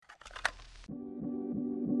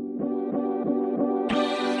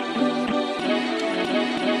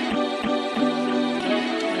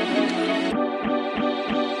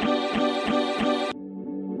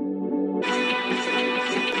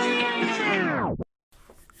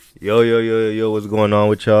Yo, what's going on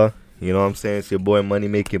with y'all? You know what I'm saying? It's your boy Money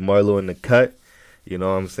Making Marlo in the cut. You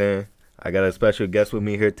know what I'm saying? I got a special guest with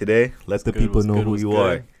me here today. Let the people know who you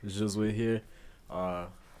are. Josue here.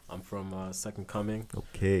 I'm from Second Coming.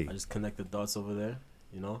 Okay. I just connect the dots over there,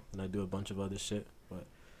 and I do a bunch of other shit, but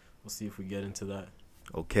we'll see if we get into that.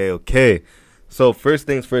 Okay. So first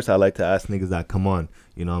things first, I like to ask niggas that come on.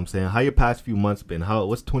 You know what I'm saying? How your past few months been?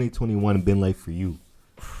 What's 2021 been like for you?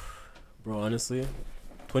 Bro, honestly,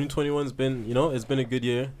 2021's been, it's been a good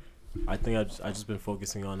year. I think I just been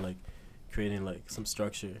focusing on like creating like some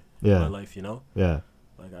structure in my life, Yeah.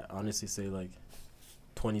 Like I honestly say like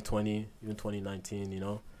 2020, even 2019,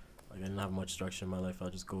 like I didn't have much structure in my life. I'll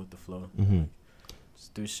just go with the flow. Like,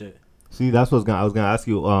 just do shit. See, that's what I was gonna ask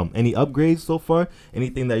you. Any upgrades so far?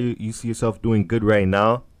 Anything that you see yourself doing good right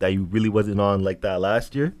now that you really wasn't on like that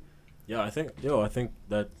last year? Yeah, I think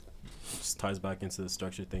that just ties back into the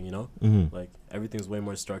structure thing, Like everything's way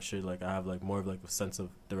more structured. Like I have like more of like a sense of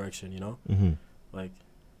direction, Like,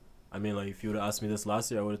 I mean, like if you would have asked me this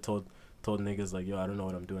last year, I would have told niggas like, yo, I don't know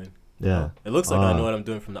what I'm doing. Yeah. It looks like I know what I'm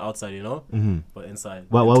doing from the outside, but inside.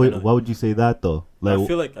 Why would you say that though? Like I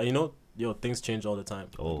feel like things change all the time.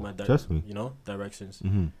 Oh, like trust me. Directions,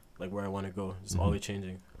 like where I want to go, it's always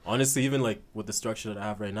changing. Honestly, even like with the structure that I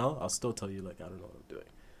have right now, I'll still tell you like I don't know what I'm doing.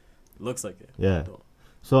 It looks like it. Yeah.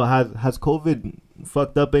 So has COVID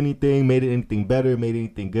fucked up anything? Made it anything better? Made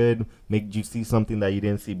anything good? Made you see something that you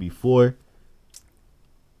didn't see before?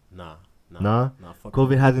 Nah. Fuck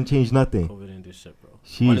COVID hasn't changed nothing. COVID didn't do shit, bro.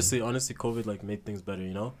 Jeez. Honestly, COVID like made things better.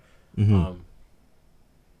 I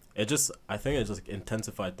think it just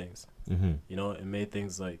intensified things. It made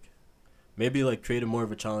things like maybe like created more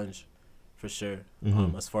of a challenge, for sure.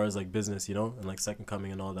 As far as like business, and like Second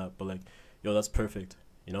Coming and all that. But like, that's perfect.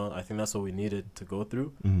 I think that's what we needed to go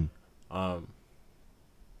through.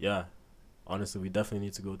 Yeah, honestly, we definitely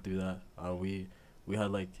need to go through that. We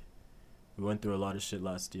had like, we went through a lot of shit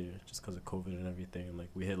last year just because of COVID and everything. And like,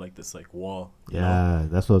 we hit like this like wall. Yeah,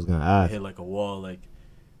 that's what I was gonna ask. We hit like a wall. Like,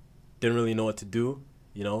 didn't really know what to do.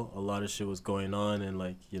 A lot of shit was going on, and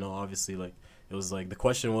like, obviously, like, it was like the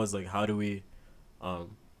question was like, how do we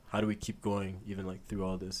keep going even like through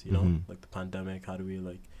all this? Like the pandemic. How do we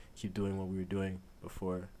like keep doing what we were doing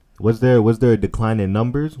before? Was there a decline in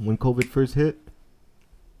numbers when COVID first hit?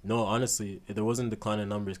 No, honestly, there wasn't a decline in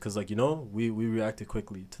numbers because, like, we reacted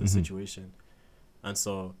quickly to the situation. And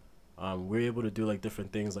so we were able to do, like,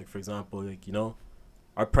 different things. Like, for example, like,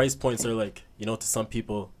 our price points are, like, to some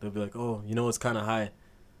people, they'll be like, oh, it's kind of high.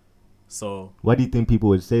 So... Why do you think people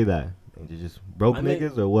would say that? They're just broke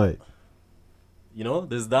niggas or what?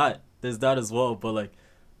 There's that as well. But, like,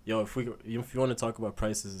 if you want to talk about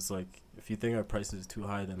prices, it's like, if you think our price is too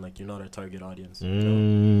high, then like you're not our target audience.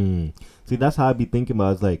 See, that's how I be thinking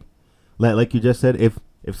about. It's like you just said, if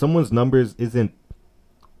someone's numbers isn't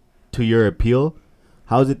to your appeal,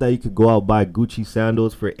 how is it that you could go out buy Gucci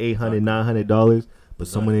sandals for $800, $900, but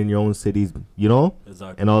someone in your own cities,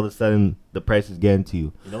 exactly. And all of a sudden the price is getting to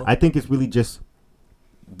you. I think it's really just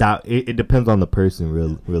that it depends on the person,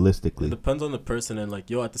 realistically. It depends on the person, and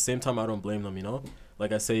like at the same time, I don't blame them.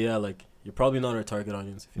 Like I say, yeah, like you're probably not our target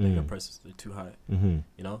audience if you think our prices are too high.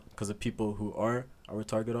 Because the people who are our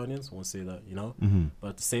target audience won't say that. But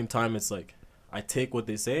at the same time, it's like I take what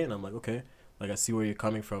they say and I'm like, okay, like I see where you're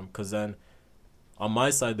coming from. Because then on my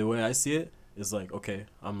side, the way I see it is like, okay,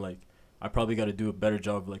 I'm like, I probably got to do a better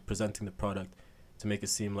job of like presenting the product to make it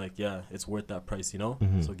seem like, yeah, it's worth that price,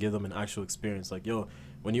 So give them an actual experience. Like, yo,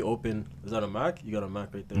 when you open, is that a Mac? You got a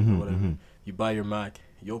Mac right there or whatever. You buy your Mac,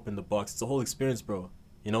 you open the box. It's a whole experience, bro.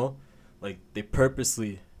 Like they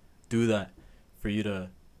purposely do that for you to,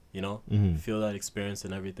 feel that experience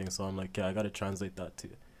and everything. So I'm like, yeah, I got to translate that to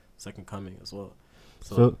Second Coming as well.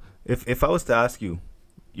 So if I was to ask you,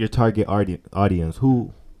 your target audience,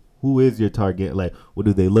 who is your target? Like, what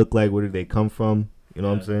do they look like? Where do they come from? You know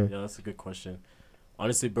what I'm saying? Yeah, that's a good question.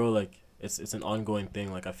 Honestly, bro, like it's an ongoing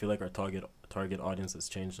thing. Like I feel like our target audience has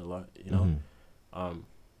changed a lot.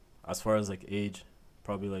 As far as like age,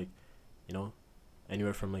 probably like,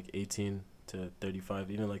 anywhere from like 18 to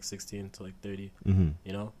 35, even like 16 to like 30.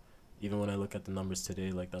 Even when I look at the numbers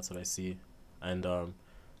today, like that's what I see, and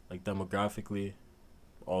like demographically,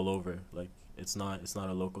 all over. Like it's not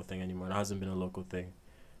a local thing anymore. It hasn't been a local thing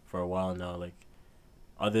for a while now. Like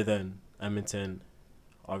other than Edmonton,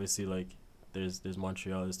 obviously like there's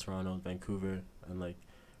Montreal, there's Toronto, Vancouver, and like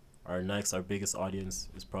our biggest audience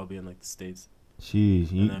is probably in like the States. Jeez,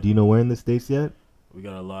 do you know where in the States yet? We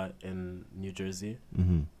got a lot in New Jersey.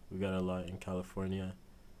 We got a lot in California,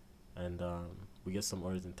 and we get some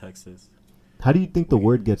orders in Texas. How do you think the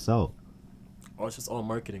word gets out? Oh, it's just all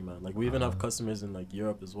marketing, man. Like we even have customers in like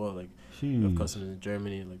Europe as well. Like we have customers in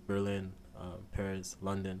Germany, like Berlin, Paris,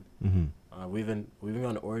 London. We even got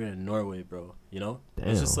an order in Norway, bro. You know,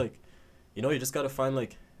 it's just like, you know, you just gotta find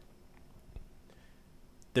like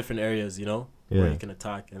different areas, you know, where you can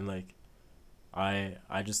attack. And like, I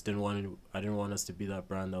didn't want us to be that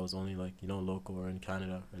brand that was only like, you know, local or in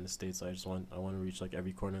Canada or in the States. I want to reach like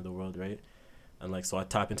every corner of the world, right? And like, so I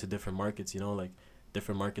tap into different markets, you know, like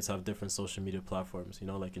different markets have different social media platforms, you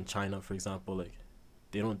know, like in China, for example, like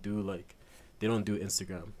they don't do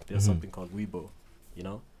Instagram. They have something called Weibo, you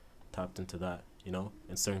know, tapped into that, you know.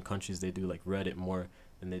 In certain countries, they do like Reddit more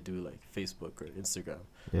than they do like Facebook or Instagram.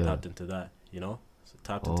 Tapped into that, you know. So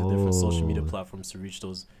tapped into different social media platforms to reach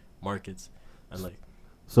those markets. And like,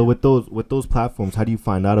 so with those platforms, how do you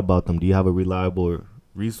find out about them? Do you have a reliable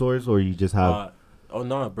resource, or you just have oh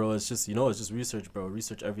no, bro, it's just, you know, it's just research, bro.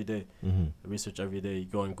 Research every day. Research every day. You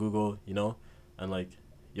go on Google, you know, and like,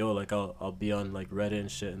 yo, like I'll be on like Reddit and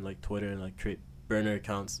shit and like Twitter and like create burner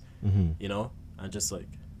accounts, you know, and just like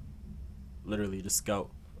literally just scout.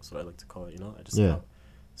 That's what I like to call it, you know. I just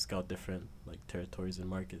scout different like territories and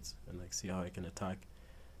markets and like see how I can attack.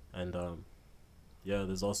 And yeah,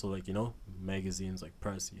 there's also like, you know, magazines like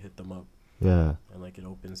press. You hit them up, and like it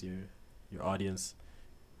opens your audience.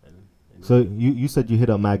 And so you said you hit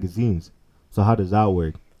up magazines. So how does that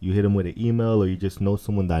work? You hit them with an email, or you just know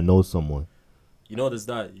someone that knows someone? You know, there's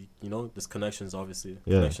that. You know, there's connections, obviously.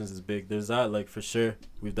 Connections is big. There's that, like, for sure.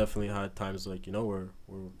 We've definitely had times, like, you know, we're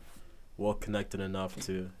well connected enough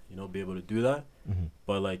to, you know, be able to do that.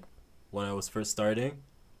 But, like, when I was first starting,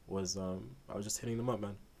 I was just hitting them up,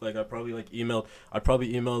 man. Like, I'd probably email,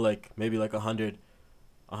 like, maybe, like,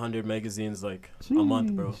 100 magazines, like, a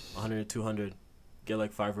month, bro. 100, 200. Get,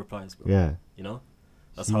 like, 5 replies, bro. Yeah. You know?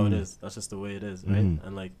 That's how it is. That's just the way it is, right?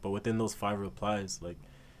 And, like, but within those 5 replies, like,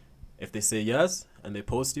 if they say yes and they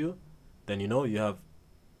post you, then, you know, you have,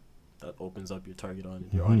 that opens up your target on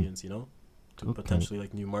your audience, you know, to potentially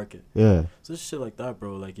like new market. Yeah. So shit like that,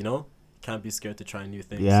 bro. Like, you know, can't be scared to try new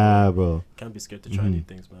things. Yeah, so, bro. Can't be scared to try new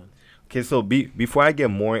things, man. Okay, so before I get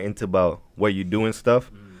more into about what you do and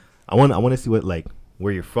stuff, I want to see what like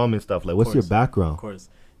where you're from and stuff. Like, what's your background? Of course.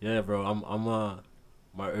 Yeah, bro.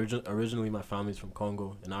 Originally my family's from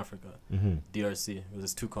Congo in Africa, DRC.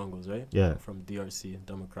 There's 2 Congos, right? Yeah. I'm from DRC,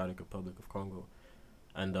 Democratic Republic of Congo,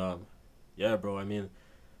 and yeah, bro. I mean,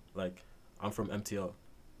 like, I'm from MTL.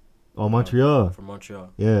 Oh, Montreal. From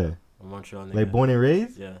Montreal. Yeah. I'm a Montreal nigga. Like born and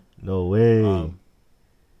raised? Yeah. No way.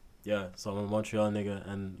 Yeah. So I'm a Montreal nigga,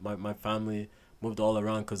 and my family moved all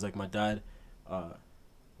around because like my dad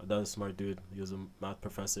is a smart dude. He was a math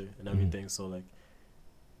professor and everything. So like.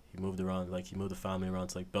 He moved around, like he moved the family around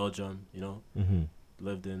to like Belgium, you know.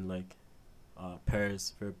 Lived in like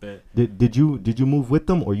Paris for a bit. Did you move with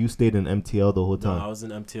them, or you stayed in MTL the whole time? No, I was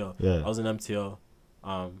in MTL. Yeah, I was in MTL.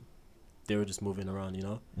 They were just moving around, you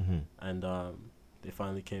know. And they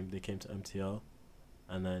finally came. They came to MTL,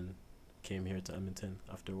 and then came here to Edmonton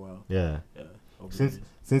after a while. Yeah.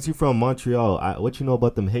 Since you're from Montreal, what you know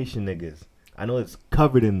about them Haitian niggas? I know it's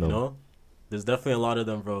covered in them. You know? There's definitely a lot of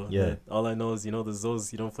them, bro. Yeah. All I know is, you know, the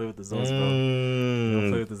Zoes. You don't play with the Zoes, bro. You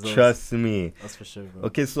don't play with the Zoes. Trust me. That's for sure, bro.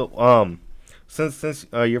 Okay, so since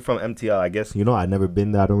you're from MTL, I guess, you know, I've never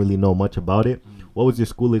been there. I don't really know much about it. What was your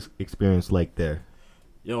school experience like there?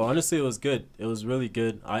 Yo, honestly, it was good. It was really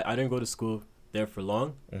good. I didn't go to school there for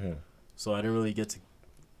long, so I didn't really get to,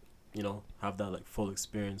 you know, have that like full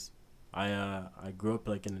experience. I grew up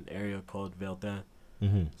like in an area called Verdun.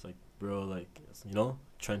 It's like, bro, like, you know,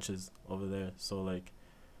 trenches over there. So like,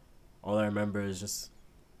 all I remember is just,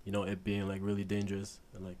 you know, it being like really dangerous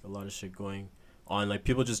and like a lot of shit going on, like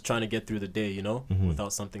people just trying to get through the day, you know,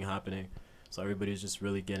 without something happening. So everybody's just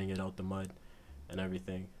really getting it out the mud and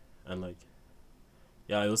everything. And like,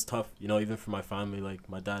 yeah, it was tough, you know, even for my family. Like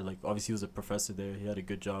my dad, like obviously he was a professor there, he had a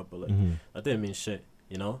good job, but like that didn't mean shit,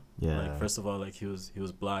 you know. Like first of all, like he was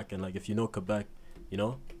black, and like if you know Quebec, you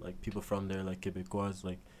know, like people from there, like Quebecois,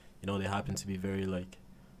 like, you know, they happen to be very like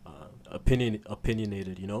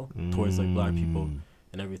opinionated, you know, towards like black people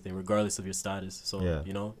and everything, regardless of your status. So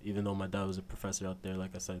you know, even though my dad was a professor out there,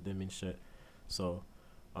 like I said, it didn't mean shit. So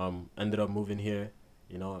ended up moving here,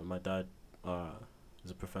 you know, and my dad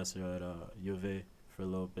was a professor at Yeauhhhh for a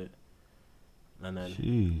little bit, and then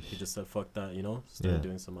he just said fuck that, you know, started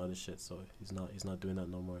doing some other shit. So he's not doing that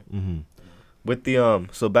no more. With the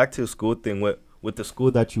so back to the school thing, with the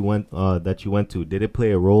school that you went to, did it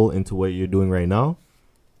play a role into what you're doing right now?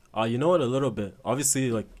 You know what, a little bit.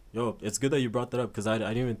 Obviously, like, yo, it's good that you brought that up, because I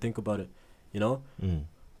didn't even think about it, you know?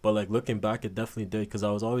 But, like, looking back, it definitely did, because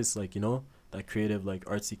I was always, like, you know, that creative, like,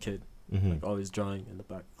 artsy kid, like, always drawing in the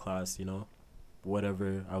back of class, you know?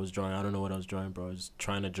 whatever I was drawing. I don't know what I was drawing, bro. I was just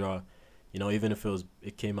trying to draw, you know, even if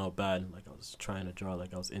it came out bad, like I was trying to draw,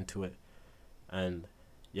 like I was into it. And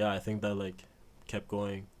yeah, I think that like kept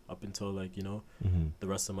going up until like, you know, the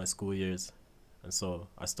rest of my school years. And so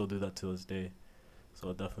I still do that to this day. So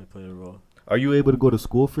it definitely played a role. Are you able to go to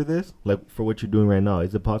school for this? Like for what you're doing right now?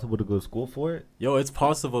 Is it possible to go to school for it? Yo, it's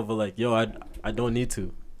possible, but like, yo, I don't need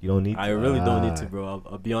to. You don't need to? I really don't need to, bro.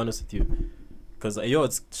 I'll be honest with you. Because, yo,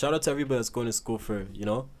 it's shout out to everybody that's going to school for, you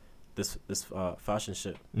know, this fashion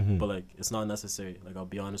shit. But, like, it's not necessary. Like, I'll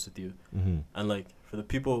be honest with you. And, like, for the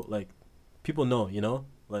people, like, people know, you know?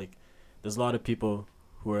 Like, there's a lot of people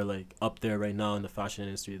who are, like, up there right now in the fashion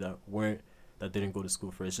industry that didn't go to school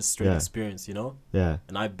for it. It's just straight experience, you know? Yeah.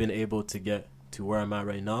 And I've been able to get to where I'm at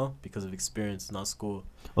right now because of experience, not school.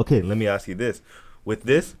 Okay, let me ask you this. With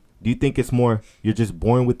this, do you think it's more you're just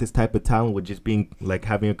born with this type of talent, with just being like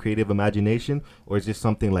having a creative imagination, or is this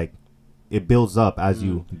something like it builds up as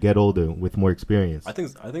you get older with more experience? I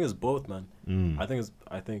think it's both, man. I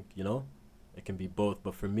think you know, it can be both.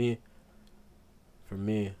 But for me,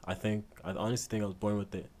 I honestly think I was born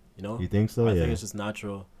with it. You know? You think so? I think it's just a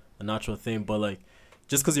natural thing. But like,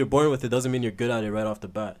 just because you're born with it doesn't mean you're good at it right off the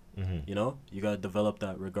bat. You know, you gotta develop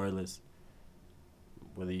that regardless,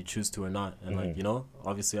 whether you choose to or not. And like, you know,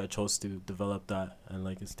 obviously I chose to develop that, and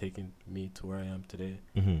like it's taken me to where I am today.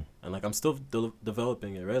 And like I'm still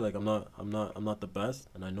developing it, right? Like I'm not the best,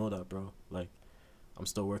 and I know that, bro. Like I'm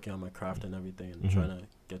still working on my craft and everything, and trying to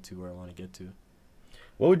get to where I want to get to.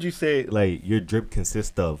 What would you say like your drip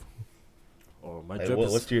consists of? Oh, my like, drip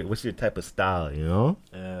what's your type of style, you know?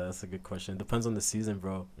 Yeah, that's a good question. It depends on the season,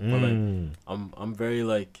 bro. But like I'm very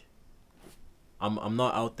like I'm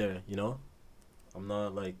not out there, you know? I'm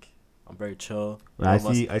not like, I'm very chill. I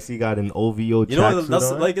see. Got an OVO. You know,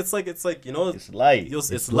 that's like it's like you know, it's light.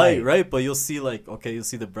 It's light, right? But you'll see like, okay, you'll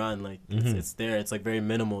see the brand, like it's there. It's like very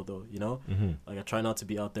minimal though, you know. Like I try not to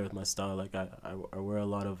be out there with my style. Like I wear a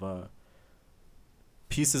lot of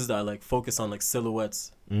pieces that like focus on like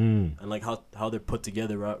silhouettes and like how they're put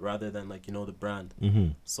together rather than like, you know, the brand.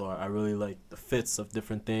 So I really like the fits of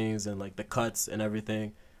different things and like the cuts and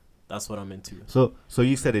everything. That's what I'm into. So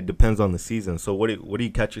you said it depends on the season. So what do you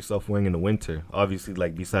catch yourself wearing in the winter? Obviously,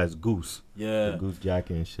 like besides Goose. Yeah. The Goose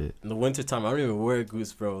jacket and shit. In the winter time, I don't even wear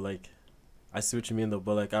Goose, bro. Like, I see what you mean though.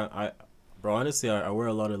 But like bro, honestly, I wear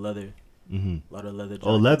a lot of leather. A lot of leather jackets.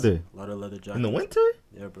 Oh, leather. A lot of leather jackets. In the winter?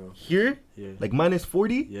 Yeah, bro. Here? Yeah. Like minus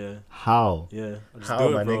 40? Yeah. How? Yeah. I just How, do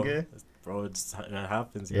it, my bro. nigga? Bro, it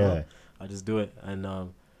happens. You know? I just do it,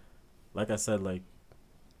 and like I said, like.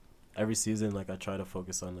 Every season, like I try to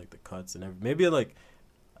focus on like the cuts and maybe like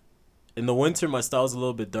in the winter my style's a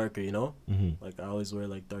little bit darker, you know. Like I always wear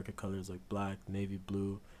like darker colors like black, navy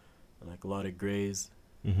blue, and like a lot of grays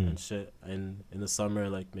and shit. And in the summer,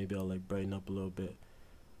 like maybe I'll like brighten up a little bit.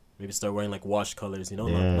 Maybe start wearing like wash colors, you know,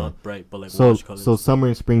 not bright, but like wash colors. So summer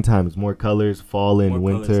and springtime is more colors. Fall and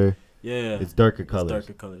winter, colors. Yeah, it's darker colors.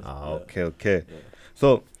 Darker colors. Oh, yeah. Okay. Yeah.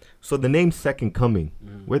 So the name Second Coming,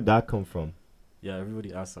 where'd that come from? Yeah,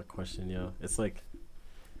 everybody asks that question, yeah. It's like,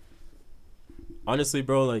 honestly,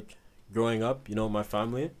 bro, like, growing up, you know, my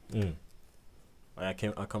family, I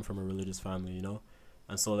come from a religious family, you know?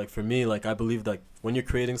 And so, like, for me, like, I believe that when you're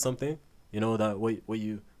creating something, you know, that what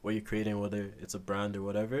you're creating, whether it's a brand or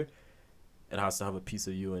whatever, it has to have a piece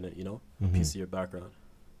of you in it, you know? A piece of your background.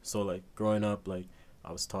 So, like, growing up, like,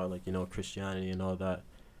 I was taught, like, you know, Christianity and all that.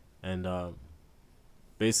 And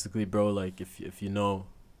basically, bro, like, if you know...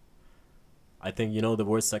 I think, you know, the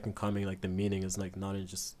word second coming, like the meaning is like not in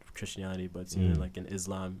just Christianity, but it's even like in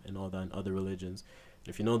Islam and all that and other religions.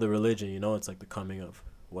 If you know the religion, you know, it's like the coming of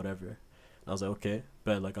whatever. And I was like, okay,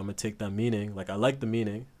 but like I'm going to take that meaning. Like I like the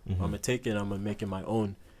meaning. I'm going to take it. I'm going to make it my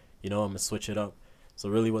own. You know, I'm going to switch it up. So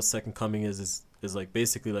really what second coming is like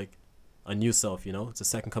basically like a new self, you know? It's a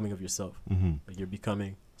second coming of yourself. Like you're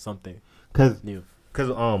becoming something new. Because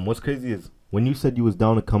what's crazy is when you said you was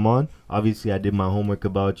down to come on, obviously I did my homework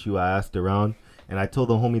about you. I asked around, and I told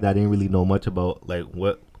the homie that I didn't really know much about like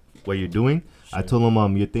what you're doing. Sure. I told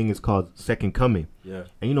him your thing is called Second Coming. Yeah.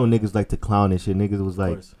 And you know niggas like to clown and shit. Niggas was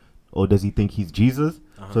like, oh, does he think he's Jesus?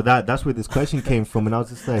 So that's where this question came from, and I was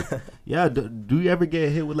just like, yeah. Do you ever get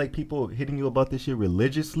hit with like people hitting you about this shit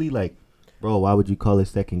religiously? Like, bro, why would you call it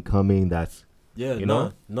Second Coming? That's you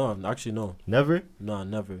know? No, actually no. Never? No,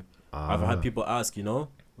 never. I've had people ask, you know,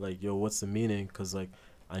 like, yo, what's the meaning? Because, like,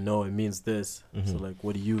 I know it means this. So, like,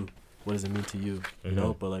 what does it mean to you? You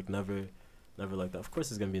know? But, like, never like that. Of course,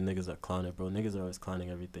 there's going to be niggas that clown it, bro. Niggas are always clowning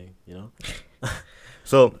everything, you know?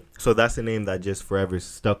 So that's a name that just forever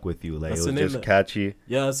stuck with you. Like, it was just catchy.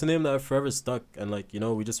 Yeah, it's a name that forever stuck. And, like, you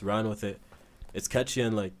know, we just ran with it. It's catchy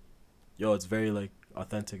and, like, yo, it's very like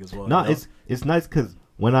authentic as well. No, you know? it's nice because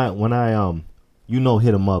when I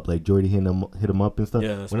hit him up, like Jordy hit him up and stuff.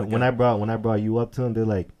 Yeah, that's When I brought you up to him, they're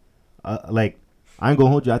like I ain't gonna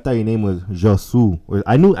hold you. I thought your name was Josue, or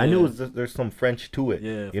I knew it was there's some French to it.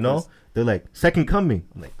 Yeah, you know. course. They're like second coming.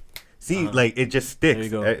 I'm like, see, like it just sticks. There you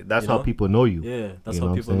go. That's You how know? people know you. Yeah, that's You know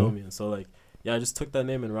how what people I'm know saying? me. And so like, yeah, I just took that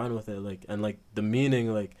name and ran with it. Like, and like the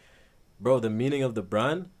meaning, like, bro, the meaning of the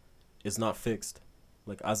brand is not fixed.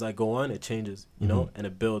 Like as I go on, it changes, you know, and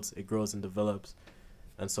it builds, it grows and develops.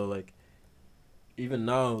 And so like, even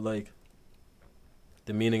now, like,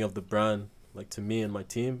 the meaning of the brand, like to me and my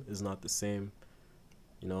team, is not the same,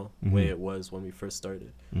 you know, way it was when we first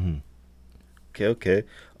started. Okay.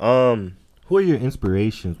 Who are your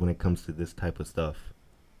inspirations when it comes to this type of stuff?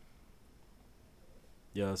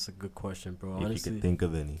 Yeah, that's a good question, bro. If Honestly, you could think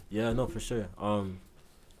of any. yeah, no, for sure.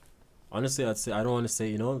 Honestly, I'd say I don't want to say,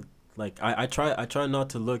 you know, like I try not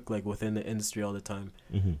to look like within the industry all the time.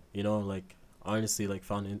 You know, like honestly, like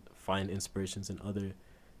find inspirations in other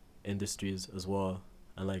industries as well.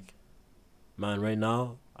 And like, man, right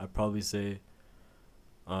now I'd probably say,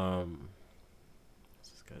 what's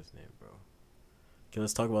this guy's name, bro? Okay,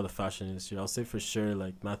 let's talk about the fashion industry. I'll say for sure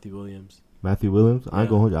like Matthew Williams. Matthew Williams. I ain't Yeah.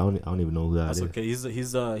 gonna hold you. I don't even know who that That's is. okay.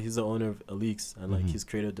 He's the owner of Alix, and like he's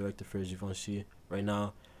creative director for Givenchy right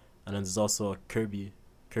now. And then there's also Kirby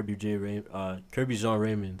Jean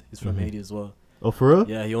Raymond. He's from Haiti as well. Oh, for real?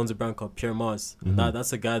 Yeah, he owns a brand called Pierre Moss. And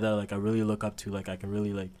that's a guy that like I really look up to. Like I can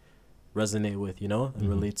really like resonate with, you know, and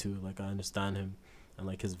relate to. Like I understand him and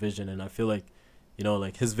like his vision, and I feel like, you know,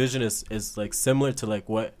 like his vision is like similar to like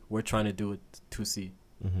what we're trying to do with 2C,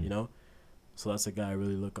 you know. So that's a guy I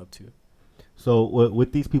really look up to. So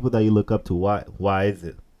with these people that you look up to, why is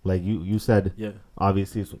it? Like you said, Yeah.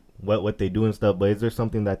 Obviously it's what they do and stuff, but is there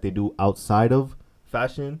something that they do outside of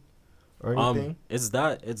fashion or anything? It's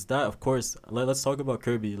that of course. Let's talk about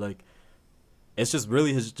Kirby. Like, it's just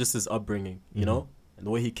really his upbringing, you know, and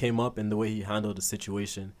the way he came up and the way he handled the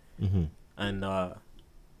situation. And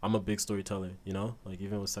I'm a big storyteller, you know, like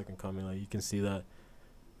even with Second Coming, like you can see that,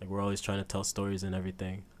 like we're always trying to tell stories and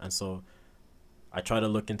everything, and so I try to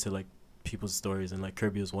look into like people's stories, and like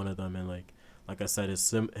Kirby was one of them, and like I said, his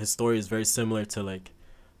story is very similar to like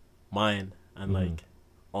mine, and like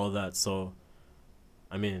all that. So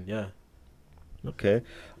I mean, yeah. Okay.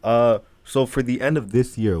 So for the end of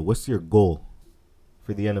this year, what's your goal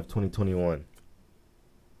for the end of 2021?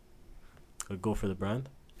 Go for the brand.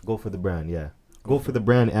 Go for the brand, yeah. Go for the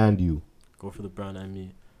brand and you. Go for the brand and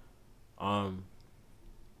me. For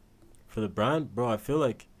the brand, bro, I feel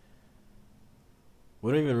like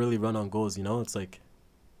we don't even really run on goals, you know? It's like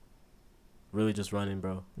really just running,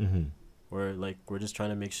 bro. We're just trying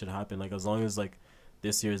to make shit happen. Like as long as like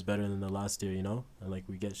this year is better than the last year, you know? And like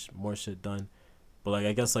we get more shit done. But like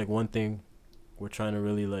I guess like one thing we're trying to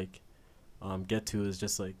really like get to is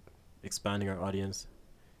just like expanding our audience,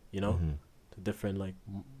 you know? To different like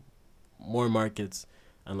more markets,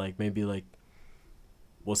 and like maybe like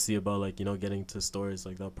we'll see about like, you know, getting to stores.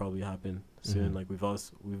 Like that'll probably happen soon. Like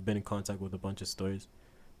we've been in contact with a bunch of stores,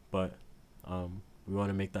 but we want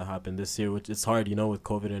to make that happen this year, which it's hard, you know, with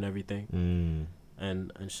COVID and everything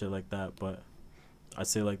and shit like that. But I'd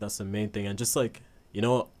say like that's the main thing, and just like, you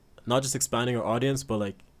know, not just expanding our audience, but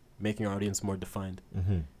like making our audience more defined,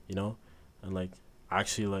 you know, and like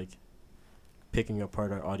actually like picking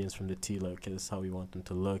apart our audience from the T. Like, okay, this is how we want them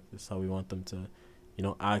to look, this is how we want them to, you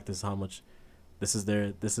know, act, this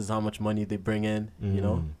is how much money they bring in, you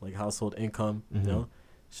know, like household income, you know,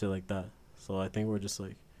 shit like that. So I think we're just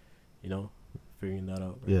like, you know, figuring that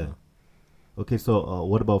out right now. Okay, so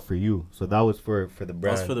what about for you? So that was for the brand.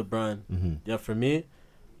 That's for the brand. Yeah, for me,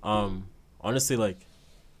 honestly, like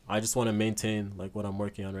I just want to maintain like what I'm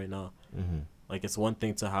working on right now. Like it's one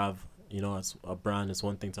thing to have, you know, it's a brand, it's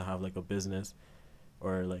one thing to have like a business,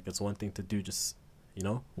 or like it's one thing to do just, you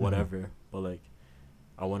know, whatever, but like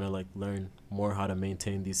I want to like learn more how to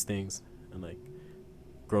maintain these things and like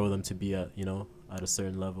grow them to be at, you know, at a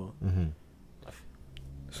certain level.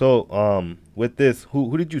 So with this,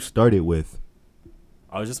 who did you start it with?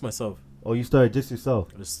 I was just myself. Oh, you started just yourself?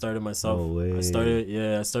 I just started myself. No way. I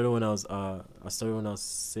started when I was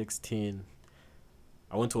 16.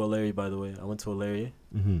 I went to O'Leary, by the way.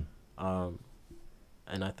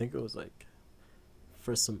 And I think it was like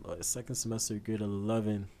second semester of grade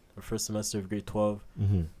 11 or first semester of grade 12.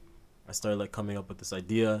 I started like coming up with this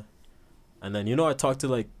idea, and then, you know, I talked to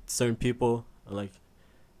like certain people and like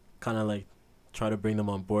kind of like try to bring them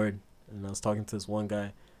on board. And I was talking to this one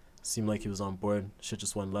guy, seemed like he was on board. Shit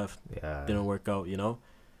just went left. Didn't work out, you know.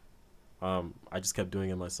 I just kept doing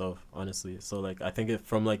it myself, honestly. So like I think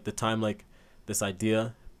from like the time like this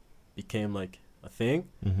idea became like a thing,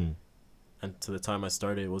 Mm-hmm. and to the time I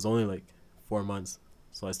started, it was only like 4 months.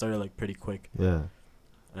 So I started like pretty quick. Yeah.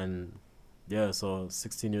 And yeah, so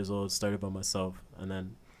 16 years old, started by myself, and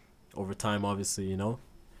then over time, obviously, you know,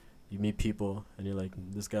 you meet people and you're like,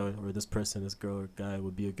 this guy or this person, this girl or guy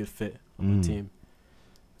would be a good fit on my team.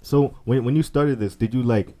 So when you started this, did you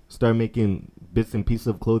like start making bits and pieces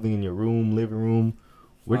of clothing in your room, living room?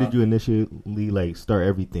 Where did you initially like start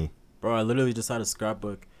everything? Bro, I literally just had a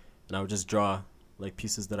scrapbook, and I would just draw like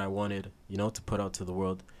pieces that I wanted, you know, to put out to the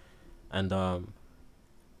world. And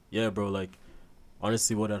yeah, bro, like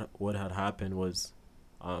honestly, what had happened was,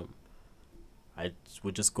 I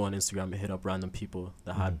would just go on Instagram and hit up random people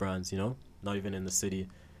that had brands, you know, not even in the city.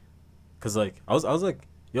 Cause like I was like,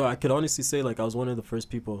 yo, I could honestly say like I was one of the first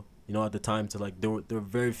people, you know, at the time to like there were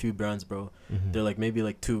very few brands, bro. Mm-hmm. They're like maybe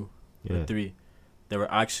like 2 or 3. They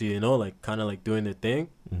were actually, you know, like kind of like doing their thing,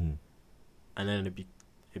 and then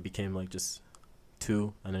it became like just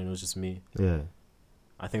 2, and then it was just me. Yeah.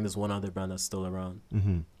 I think there's one other brand that's still around.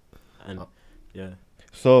 And yeah.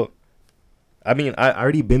 So, I mean, I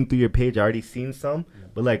already been through your page. I already seen some,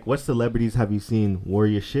 but like, what celebrities have you seen wear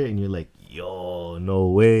your shit, and you're like, yo, no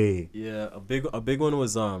way. Yeah, a big one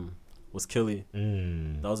was Killy.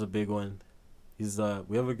 That was a big one. He's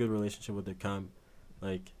we have a good relationship with the camp.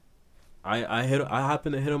 Like, I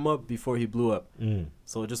happened to hit him up before he blew up,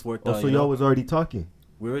 so it just worked out. So y'all was already talking.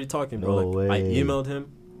 We were already talking, bro. No like way. I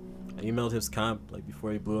emailed his camp like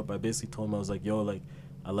before he blew up. I basically told him, I was like, yo, like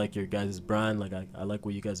I like your guys' brand, like I like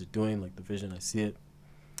what you guys are doing, like the vision, I see it.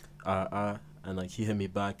 And like he hit me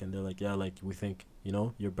back, and they're like, yeah, like we think, you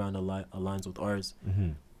know, your brand aligns with ours.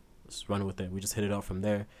 Let's run with it. We just hit it out from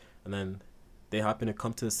there, and then they happened to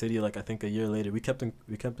come to the city like I think a year later. We kept in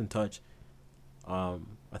touch. I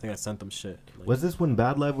think I sent them shit. Like, was this when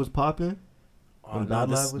Bad Life was popping?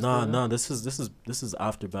 This is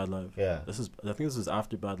after Bad Life. Yeah. I think this is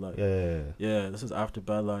after Bad Life. Yeah. This is after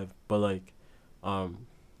Bad Life. But like,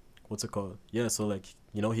 what's it called? Yeah, so like,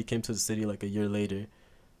 you know, he came to the city like a year later,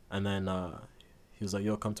 and then he was like,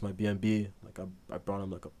 yo, come to my B&B. Like I brought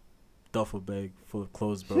him like a duffel bag full of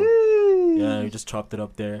clothes, bro. Sheesh. Yeah, we just chopped it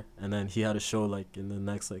up there, and then he had a show like in the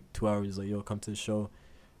next like 2 hours. He's like, yo, come to the show.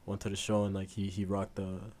 Went to the show, and like he rocked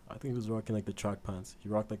I think he was rocking like the track pants. He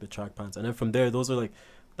rocked like the track pants, and then from there, those are like,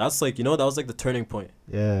 that's like, you know, that was like the turning point.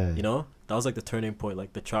 Yeah. You know, that was like the turning point.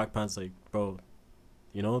 Like the track pants, like, bro,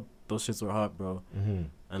 you know, those shits were hot, bro. And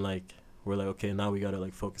like we're like, okay, now we gotta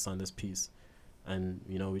like focus on this piece, and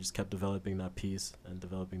you know, we just kept developing that piece and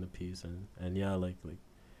developing the piece, and yeah, like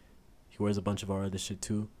he wears a bunch of our other shit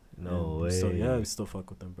too. No way. So yeah, we still fuck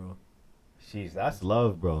with them, bro. Jeez, that's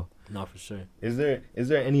love, bro. Not for sure. Is there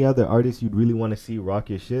any other artists you'd really want to see rock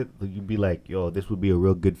your shit? Like you'd be like, yo, this would be a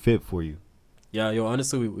real good fit for you. Yeah, yo,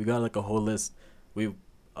 honestly, we got like a whole list. We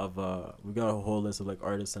got a whole list of like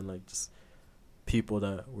artists and like just people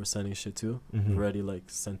that we're sending shit to. We've already like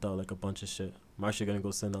sent out like a bunch of shit. I'm actually gonna go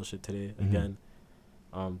send out shit today again.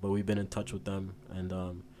 But we've been in touch with them, and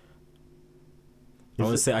I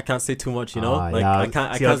want to say I can't say too much, you know. Like yeah.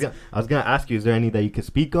 I was gonna ask you, is there any that you can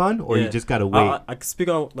speak on, or you just gotta wait? I can speak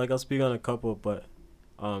on I'll speak on a couple, but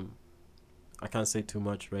I can't say too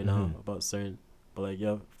much right now about certain. But like, yeah,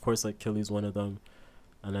 of course, like Killy's one of them,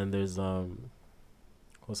 and then there's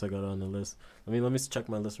what's I got on the list? Let me check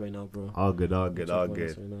my list right now, bro. All good. Right,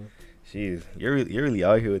 jeez, you're really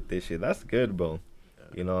out here with this shit. That's good, bro.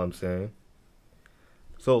 Yeah. You know what I'm saying?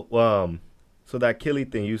 So so that Killy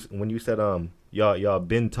thing, when you said y'all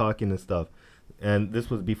been talking and stuff, and this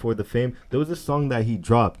was before the fame. There was a song that he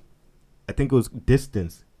dropped. I think it was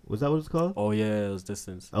Distance. Was that what it's called? Oh yeah, it was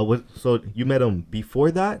Distance. So you met him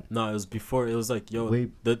before that? No, it was before. It was like, yo,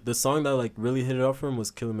 the song that like really hit it off for him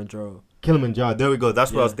was Kilimanjaro. There we go.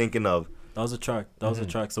 That's what I was thinking of. That was a track.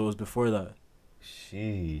 So it was before that.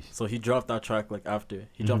 Sheesh. So he dropped that track like after.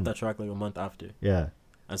 He dropped that track like a month after. Yeah.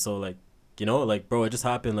 And so like, you know, like, bro, it just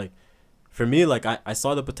happened. Like, for me, like, I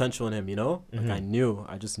saw the potential in him, you know? Like,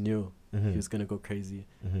 I just knew he was going to go crazy.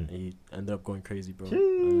 And he ended up going crazy, bro.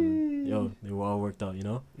 Yo, they were all worked out, you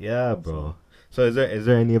know? Yeah, bro. So is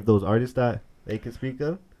there any of those artists that they can speak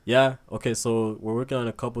of? Yeah. Okay, so we're working on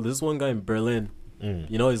a couple. There's one guy in Berlin.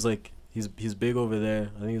 You know, he's like, he's big over there.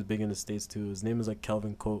 I think he's big in the States, too. His name is, like,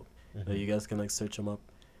 Calvin Colt. You guys can, like, search him up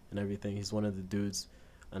and everything. He's one of the dudes.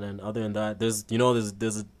 And then other than that,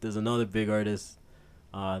 there's another big artist.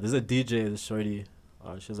 There's a DJ, this shorty.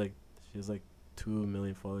 She has like 2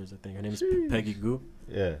 million followers, I think. Her name is Peggy Goo.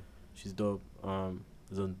 Yeah. She's dope.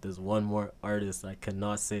 There's one more artist I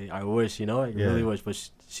cannot say. I wish, you know, I really wish, but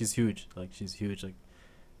she's huge. Like, she's huge. Like,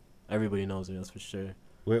 everybody knows her, that's for sure.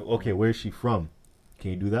 Where is she from?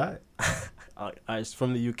 Can you do that? She's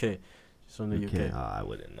from the UK. She's from the UK. I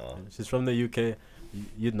wouldn't know. She's from the UK.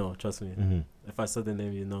 You'd know, trust me. Mm-hmm. If I said the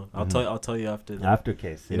name, you'd know. Mm-hmm. I'll tell you after. After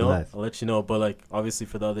case, you know, less. I'll let you know. But like, obviously,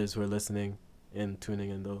 for the others who are listening and tuning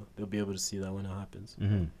in, they'll be able to see that when it happens.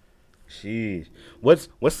 Mm-hmm. Sheesh.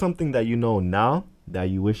 What's something that you know now that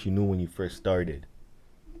you wish you knew when you first started?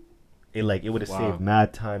 It would have saved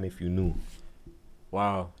mad time if you knew.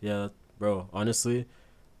 Wow. Yeah, bro. Honestly,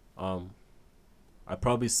 I'd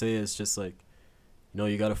probably say it's just like, you know,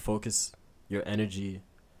 you gotta focus your energy.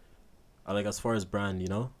 Like as far as brand, you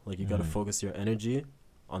know, like you gotta focus your energy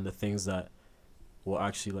on the things that will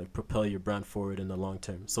actually like propel your brand forward in the long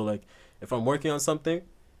term. So like, if I'm working on something,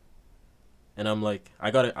 and I'm like,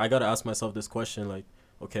 I gotta ask myself this question, like,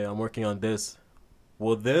 okay, I'm working on this.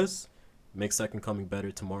 Will this make Second Coming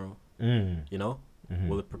better tomorrow? You know,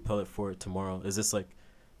 will it propel it forward tomorrow? Is this like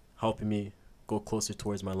helping me go closer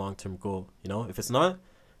towards my long term goal? You know, if it's not,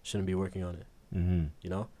 shouldn't be working on it. You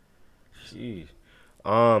know. Jeez.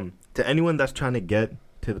 To anyone that's trying to get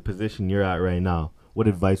to the position you're at right now, what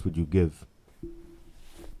advice would you give?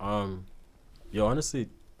 Honestly,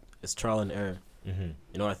 it's trial and error. You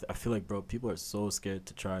know, I feel like, bro, people are so scared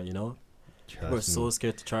to try. You know, people are so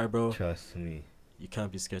scared to try, bro. Trust me. You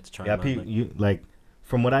can't be scared to try. Yeah,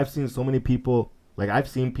 from what I've seen, so many people. Like I've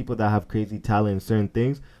seen people that have crazy talent in certain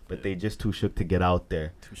things, but they just too shook to get out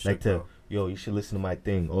there. Bro. You should listen to my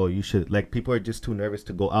thing. Oh, you should. Like people are just too nervous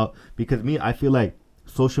to go out because I feel like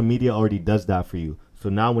social media already does that for you. So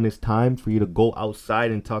now when it's time for you to go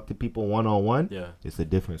outside and talk to people one-on-one, it's a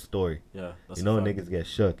different story. Yeah, that's you know, niggas get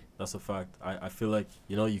shook. That's a fact. I feel like,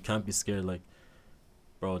 you know, you can't be scared. Like,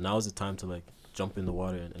 bro, now is the time to like jump in the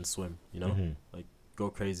water and swim. You know, like go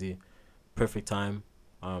crazy. Perfect time.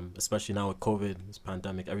 Especially now with COVID, this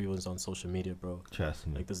pandemic, everyone's on social media, bro. Trust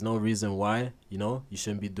me. Like, there's no reason why, you know, you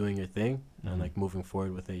shouldn't be doing your thing and like moving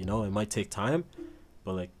forward with it. You know, it might take time,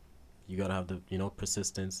 but like, you gotta have the, you know,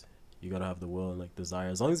 persistence. You gotta have the will and like desire.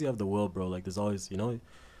 As long as you have the will, bro, like there's always, you know,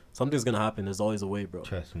 something's gonna happen. There's always a way, bro.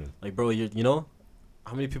 Trust me. Like, bro, you know,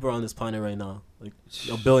 how many people are on this planet right now? Like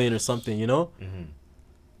a billion or something, you know?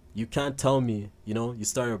 You can't tell me, you know, you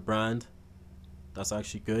start a brand that's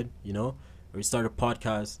actually good, you know, or you start a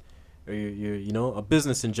podcast, or you're you know, a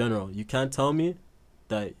business in general. You can't tell me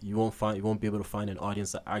that you won't be able to find an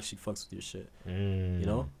audience that actually fucks with your shit. You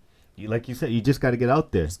know? Like you said, you just got to get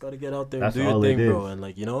out there. Just got to get out there and do your thing, bro. And,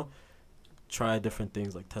 like, you know, try different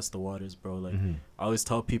things, like, test the waters, bro. Like, I always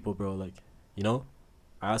tell people, bro, like, you know,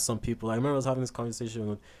 I asked some people. I remember I was having this conversation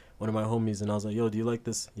with one of my homies, and I was like, yo, do you like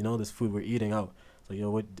this, you know, this food we're eating out? It's like, yo,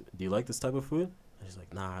 what, do you like this type of food? And he's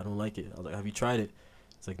like, nah, I don't like it. I was like, have you tried it?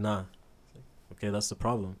 It's like, nah. It's like, okay, that's the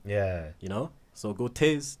problem. Yeah. You know? So go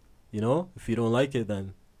taste, you know? If you don't like it,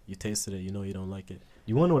 then you tasted it, you know you don't like it.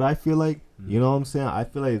 You want to know what I feel like? You know what I'm saying? I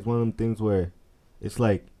feel like it's one of them things where it's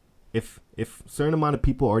like if certain amount of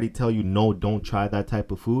people already tell you no, don't try that type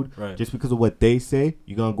of food, just because of what they say,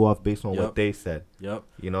 you're going to go off based on what they said. You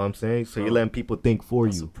know what I'm saying? So you're letting people think for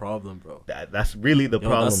you. That's a problem, bro. That's really the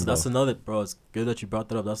problem, that's another, bro. It's good that you brought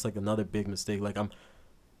that up. That's like another big mistake. Like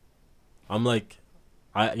I'm like,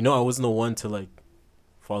 I wasn't the one to like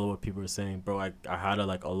follow what people were saying, bro. I had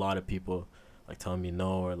a lot of people like telling me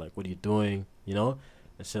no, or like, what are you doing, you know,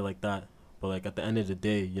 and shit like that. But like at the end of the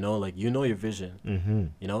day, you know, like, you know your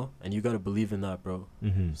vision, you know, and you gotta believe in that, bro.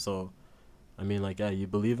 So I mean, like, yeah, you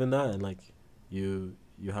believe in that, and like you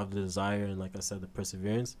have the desire and, like I said, the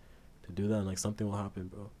perseverance to do that, and like something will happen,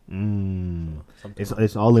 bro. So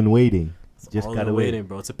it's all in waiting. Just all gotta waiting,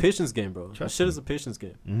 bro. It's a patience game, bro. That shit is a patience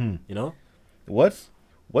game. You know. What's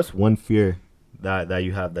one fear that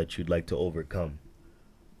you have that you'd like to overcome?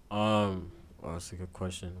 Oh, that's a good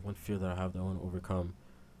question. One fear that I have that I want to overcome.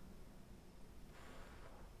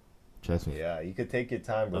 Trust me. Yeah, you could take your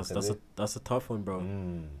time, bro. That's a tough one, bro.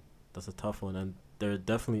 That's a tough one, and there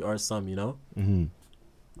definitely are some, you know.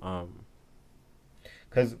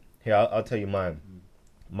 Cause here, I'll tell you mine.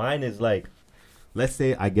 Mine is like, let's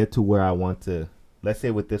say I get to where I want to. Let's say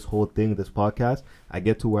with this whole thing, this podcast, I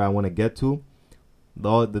get to where I want to get to.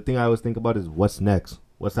 The thing I always think about is what's next.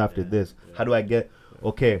 What's after this? How do I get?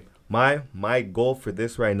 Okay. My goal for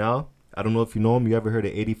this right now, I don't know if you know him. You ever heard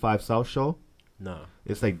of 85 South Show? No.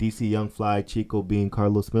 It's like DC Young Fly, Chico Bean,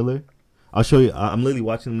 Carlos Miller. I'll show you. I'm literally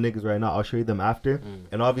watching them niggas right now. I'll show you them after.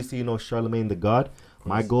 And obviously, you know, Charlemagne the God.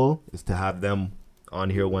 My goal is to have them on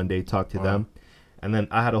here one day, talk to them. And then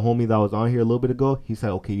I had a homie that was on here a little bit ago. He said,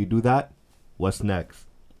 okay, you do that. What's next?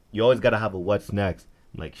 You always got to have a what's next.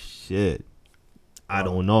 I'm like, shit. I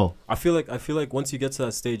don't know. I feel like once you get to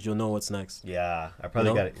that stage, you'll know what's next. Yeah, I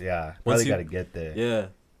probably got it. Yeah, probably got to get there. Yeah,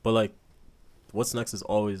 but like, what's next is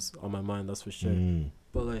always on my mind. That's for sure.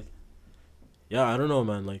 But like, yeah, I don't know,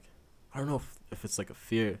 man. Like, I don't know if it's like a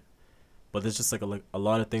fear, but there's just like a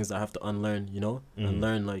lot of things that I have to unlearn, you know, and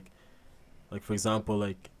learn like for example,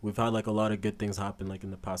 like we've had like a lot of good things happen like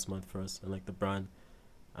in the past month for us and like the brand,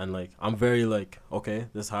 and like I'm very like, okay,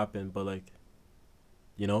 this happened, but like,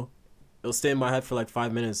 you know, it'll stay in my head for like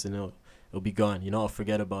 5 minutes and it'll be gone, you know. I'll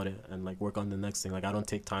forget about it and like work on the next thing. Like I don't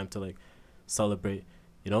take time to like celebrate,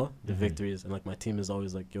 you know, the victories, and like my team is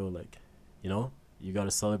always like, yo, like, you know, you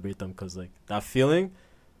gotta celebrate them, because like that feeling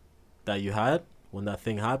that you had when that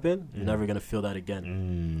thing happened, you're never gonna feel that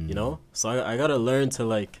again, you know. So I gotta learn to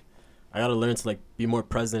like be more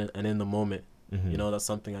present and in the moment, you know. That's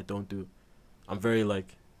something I don't do. I'm very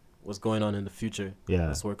like, what's going on in the future,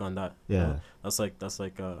 let's work on that, you know? That's like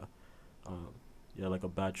yeah, like a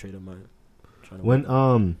bad trait of mine.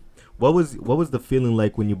 When what was the feeling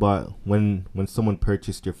like when you bought when someone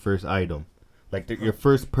purchased your first item, like your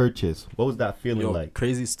first purchase? What was that feeling like?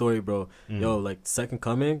 Crazy story, bro. Yo, like Second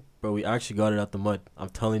Coming, bro, we actually got it out the mud. I'm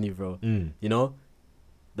telling you, bro. You know,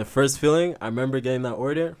 the first feeling, I remember getting that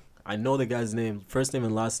order. I know the guy's name, first name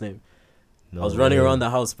and last name. I was running around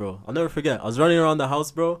the house, bro. I'll never forget. I was running around the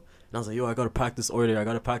house, bro, and I was like, yo, I gotta pack this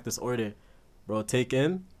order. Bro, take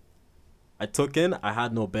in. I took in, I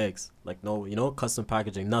had no bags. Like, no, you know, custom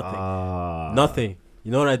packaging, nothing. Nothing.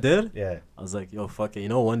 You know what I did? Yeah. I was like, yo, fuck it. You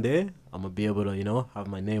know, one day, I'm going to be able to, you know, have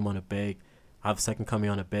my name on a bag, have Second Coming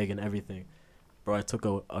on a bag and everything. Bro, I took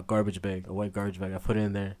a garbage bag, a white garbage bag. I put it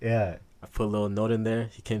in there. Yeah. I put a little note in there.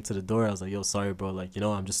 He came to the door. I was like, yo, sorry, bro. Like, you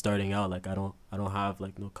know, I'm just starting out. Like, I don't have,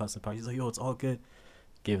 like, no custom packaging. He's like, yo, it's all good.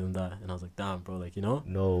 Gave him that. And I was like, damn, bro. Like, you know?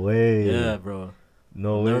 No way. Yeah, bro.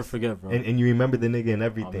 No, never forget, bro. And you remember the nigga and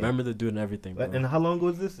everything. I remember the dude and everything, bro. And how long ago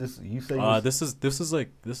was this? You said this is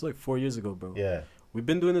like 4 years ago, bro. Yeah. We've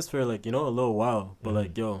been doing this for like, you know, a little while, but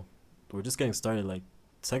like, yo, we're just getting started. Like,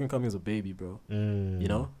 Second Coming is a baby, bro. You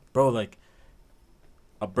know, bro. Like,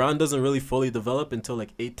 a brand doesn't really fully develop until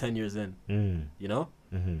like 8-10 years in. You know,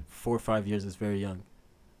 4 or 5 years is very young.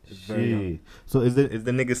 It's very young. So is the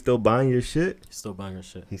nigga still buying your shit? He's still buying your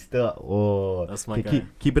shit. He's still. Oh, that's my guy.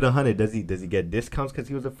 Keep it 100. Does he get discounts because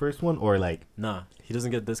he was the first one, or like? Nah, he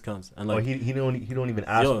doesn't get discounts, and like he don't even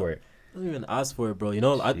ask for it. Doesn't even ask for it, bro. You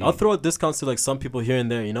know, I'll throw out discounts to like some people here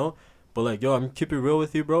and there, you know, but like, yo, I'm gonna keep it real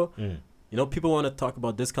with you, bro. You know, people want to talk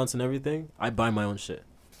about discounts and everything. I buy my own shit.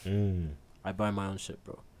 I buy my own shit,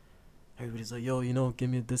 bro. Everybody's like, yo, you know, give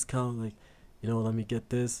me a discount, like, you know, let me get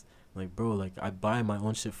this. Like, bro, like, I buy my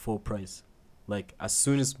own shit full price. Like, as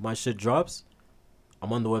soon as my shit drops,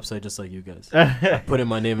 I'm on the website just like you guys. I put in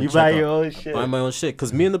my name and you buy your own shit. I buy my own shit.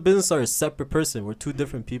 Because me and the business are a separate person. We're two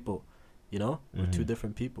different people. You know? We're two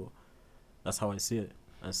different people. That's how I see it.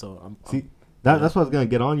 And so that's what I was going to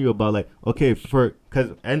get on you about. Like, okay,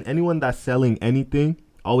 because anyone that's selling anything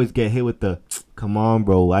always get hit with the, come on,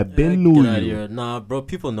 bro, I've been knew you. Here. Nah, bro,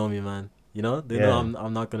 people know me, man. You know? They know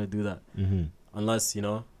I'm not going to do that. Unless, you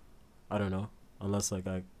know, I don't know. Unless, like,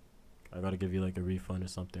 I got to give you, like, a refund or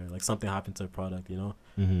something. Or, like, something happened to a product, you know?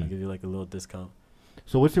 I give you, like, a little discount.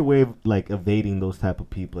 So what's your way of, like, evading those type of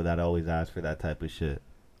people that always ask for that type of shit?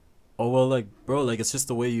 Oh, well, like, bro, like, it's just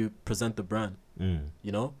the way you present the brand.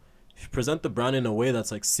 You know? If you present the brand in a way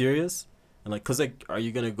that's, like, serious, and, like, because, like, are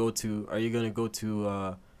you going to go to LV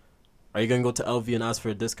and ask for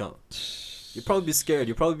a discount? You'll probably be scared.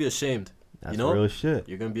 You'll probably be ashamed. That's you know? real shit.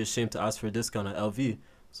 You're going to be ashamed to ask for a discount at LV.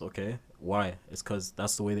 So, okay, why? It's because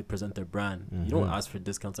that's the way they present their brand. You don't ask for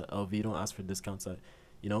discounts at LV. You don't ask for discounts at,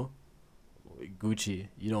 you know, Gucci.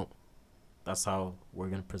 You don't. That's how we're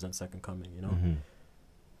going to present Second Coming, you know?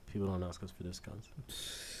 People don't ask us for discounts.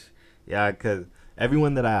 Yeah, because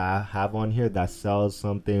everyone that I have on here that sells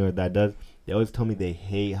something or that does, they always tell me they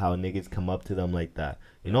hate how niggas come up to them like that.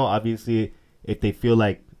 You know, obviously, if they feel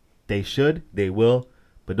like they should, they will.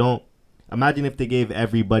 But don't. Imagine if they gave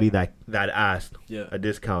everybody that asked a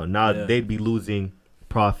discount. Now they'd be losing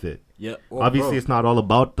profit. Yeah. Well, obviously, it's not all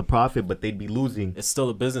about the profit, but they'd be losing. It's still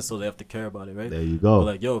a business, so they have to care about it, right? There you go. But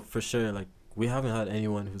like, yo, for sure, like, we haven't had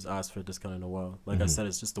anyone who's asked for a discount in a while. Like I said,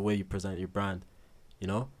 it's just the way you present your brand, you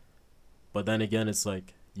know? But then again, it's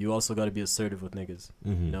like, you also got to be assertive with niggas,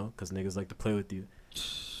 you know? Because niggas like to play with you,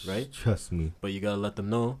 right? Trust me. But you got to let them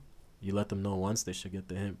know. You let them know once, they should get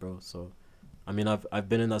the hint, bro. So, I mean, I've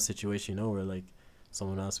been in that situation, you know, where, like,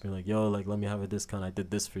 someone asked me, like, yo, like, let me have a discount. I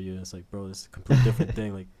did this for you. And it's like, bro, it's a completely different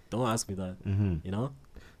thing. Like, don't ask me that, you know?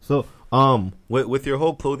 So, with your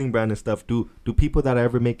whole clothing brand and stuff, do people that are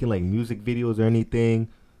ever making, like, music videos or anything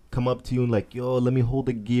come up to you and, like, yo, let me hold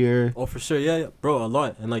the gear? Oh, for sure. Yeah, bro, a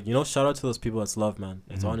lot. And, like, you know, shout out to those people. That's love, man.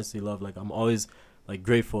 It's honestly love. Like, I'm always, like,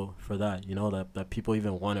 grateful for that, you know, that people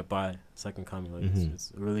even want to buy Second Coming. Like,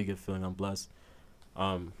 it's a really good feeling. I'm blessed.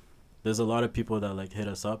 there's a lot of people that like hit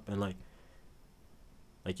us up and like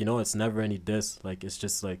you know, it's never any diss. Like it's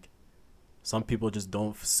just like some people just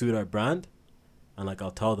don't suit our brand, and like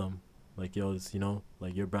I'll tell them like, yo, it's, you know,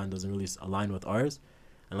 like your brand doesn't really align with ours.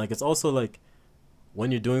 And like it's also like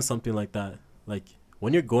when you're doing something like that, like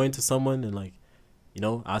when you're going to someone and like, you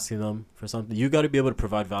know, asking them for something, you got to be able to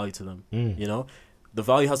provide value to them. You know, the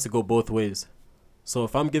value has to go both ways. So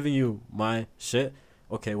if I'm giving you my shit,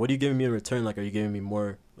 okay, what are you giving me in return? Like, are you giving me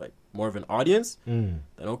more of an audience? Then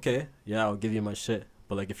okay, yeah, I'll give you my shit.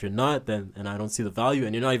 But like if you're not, then, and I don't see the value,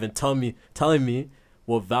 and you're not even telling me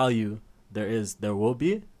what value there will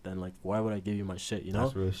be, then like why would I give you my shit? You know,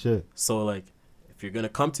 that's real shit. So like if you're gonna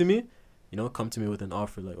come to me, you know, come to me with an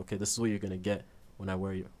offer. Like, okay, this is what you're gonna get when I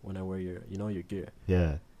wear your you know, your gear.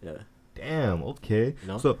 Yeah. Damn. Okay. You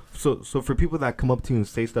know? So for people that come up to you and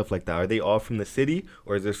say stuff like that, are they all from the city,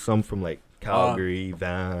 or is there some from like Calgary,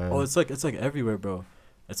 Van? Oh, it's like everywhere, bro.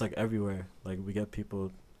 It's like everywhere. Like we get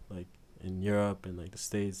people like in Europe and like the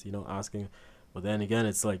States, you know, asking. But then again,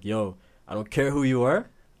 it's like, yo, I don't care who you are.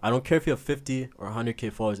 I don't care if you have 50 or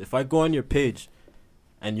 100K followers. If I go on your page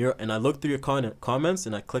and I look through your comments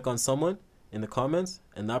and I click on someone in the comments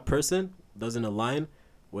and that person doesn't align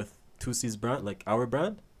with 2C's brand, like our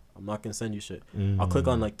brand, I'm not gonna send you shit. I'll click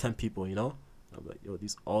on like 10 people, you know. I'm like, yo,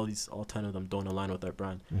 all 10 of them don't align with our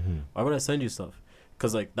brand. Why would I send you stuff?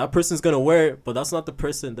 Because like that person's gonna wear it, but that's not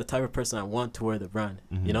the type of person I want to wear the brand.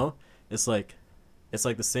 You know, it's like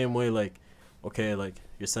the same way, like, okay, like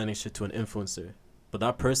you're sending shit to an influencer, but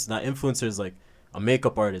that influencer is like a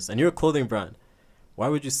makeup artist, and you're a clothing brand. Why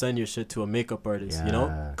would you send your shit to a makeup artist? Yeah. You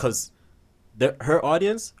know, because her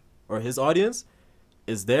audience or his audience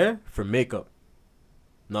is there for makeup,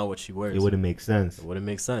 not what she wears. It wouldn't make sense.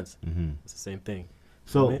 It's the same thing.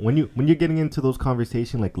 So when you're getting into those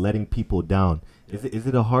conversations, like letting people down, is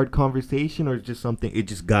it a hard conversation, or is it just something it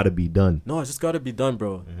just gotta be done? No, it just gotta be done,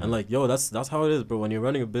 bro. And like, yo, that's how it is, bro. When you're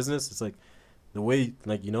running a business, it's like the way,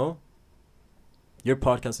 like, you know, your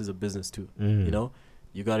podcast is a business too. You know,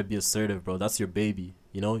 you gotta be assertive, bro. That's your baby.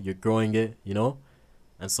 You know, you're growing it. You know,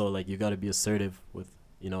 and so like you gotta be assertive with,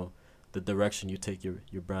 you know, the direction you take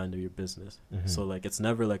your brand or your business. So like it's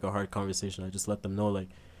never like a hard conversation. I just let them know, like,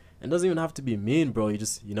 it doesn't even have to be mean, bro. You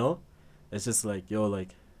just, you know, it's just like, yo,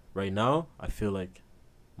 like right now I feel like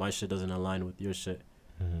my shit doesn't align with your shit.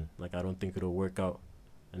 Like I don't think it'll work out,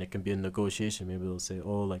 and it can be a negotiation. Maybe they'll say,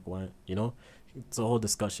 oh, like why, you know, it's a whole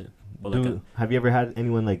discussion. But have you ever had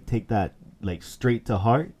anyone like take that like straight to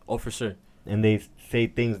heart? Oh, for sure. And they say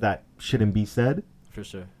things that shouldn't be said? For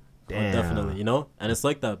sure. Damn. Oh, definitely, you know? And it's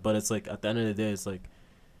like that, but it's like at the end of the day, it's like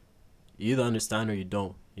you either understand or you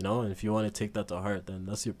don't, you know? And if you want to take that to heart, then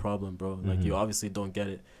that's your problem, bro. Like you obviously don't get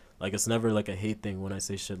it. Like it's never like a hate thing when I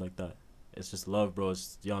say shit like that. It's just love, bro. It's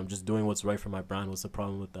just, yo, I'm just doing what's right for my brand. What's the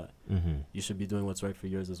problem with that? You should be doing what's right for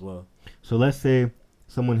yours as well. So let's say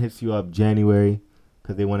someone hits you up January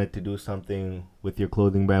because they wanted to do something with your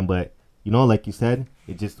clothing brand, but, you know, like you said,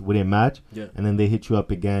 it just wouldn't match. Yeah. And then they hit you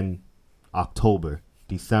up again October,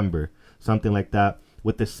 December, something like that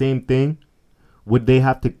with the same thing. Would they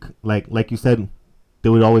have to, like you said, they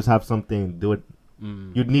would always have something,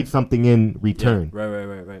 you'd need something in return. Yeah,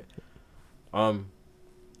 right.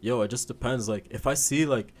 Yo, it just depends. Like if I see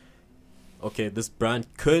like, okay, this brand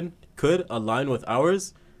could align with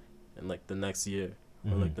ours in like the next year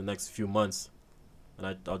or like the next few months,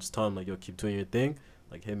 and I'll just tell them like, yo, keep doing your thing,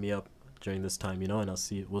 like hit me up during this time, you know, and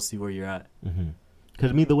we'll see where you're at.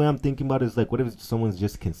 Because me, the way I'm thinking about it is like, what if someone's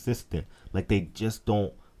just consistent? Like they just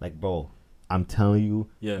don't, like, bro, I'm telling you,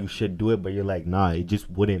 you should do it, but you're like, nah, it just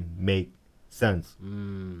wouldn't make sense.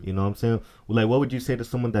 You know what I'm saying? Well, like, what would you say to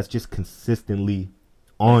someone that's just consistently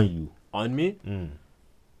on you? On me?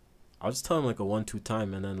 I'll just tell them like a 1-2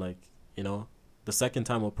 time, and then like, you know, the second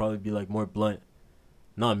time will probably be like more blunt.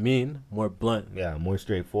 Not mean, more blunt. Yeah, more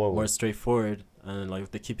straightforward. And like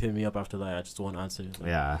if they keep hitting me up after that, I just won't answer. Like,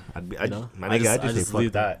 yeah, I just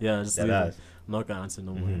leave that. Yeah, just leave it. I'm not gonna answer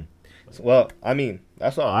no more. Well, I mean,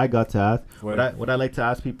 that's all I got to ask. What I like to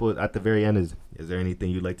ask people at the very end is there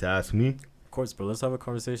anything you'd like to ask me? Of course, bro. Let's have a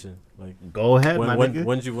conversation. Like, go ahead, my nigga.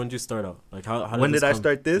 When did you start out? Like, how when did I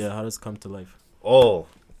start this? Yeah, how does it come to life? Oh,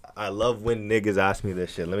 I love when niggas ask me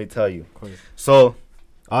this shit. Let me tell you. Of course. So,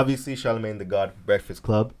 obviously, Charlamagne the God Breakfast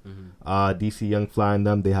Club, DC Young Fly and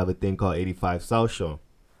them, they have a thing called 85 South Show.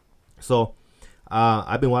 So,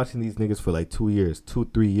 I've been watching these niggas for like 3 years.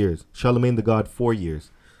 Charlamagne the God, 4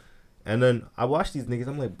 years. And then I watch these niggas,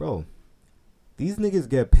 I'm like, bro, these niggas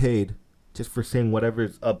get paid just for saying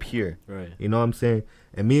whatever's up here. Right. You know what I'm saying?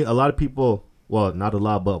 And me, a lot of people well, not a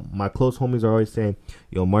lot, but my close homies are always saying,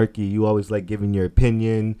 yo, Marky, you always like giving your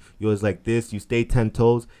opinion. You always like this. You stay 10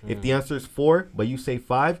 toes. If the answer is 4, but you say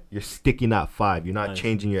 5, you're sticking at 5. You're not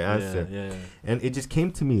changing your answer. Yeah. And it just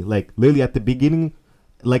came to me, like, literally at the beginning,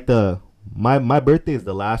 like my birthday is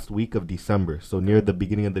the last week of December. So near the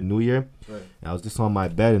beginning of the new year. Right. I was just on my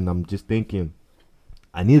bed and I'm just thinking,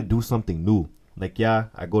 I need to do something new. Like, yeah,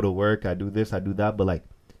 I go to work, I do this, I do that, but like,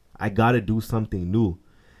 I gotta do something new.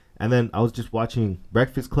 And then I was just watching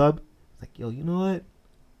Breakfast Club. It's like, yo, you know what?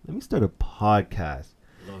 Let me start a podcast.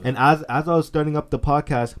 And as I was starting up the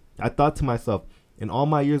podcast, I thought to myself, in all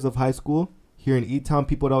my years of high school, here in E-Town,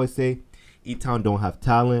 people would always say, E-Town don't have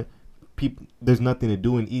talent. There's nothing to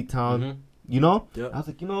do in E-Town. You know? Yep. I was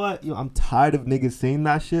like, you know what? Yo, I'm tired of niggas saying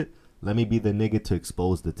that shit. Let me be the nigga to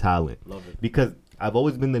expose the talent. Love it. Because I've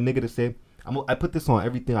always been the nigga to say, I put this on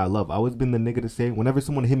everything I love. I always been the nigga to say, whenever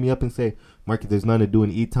someone hit me up and say, Marky, there's nothing to do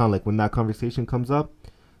in E-Town, like when that conversation comes up,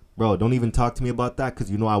 bro, don't even talk to me about that because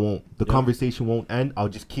you know I won't. The conversation won't end. I'll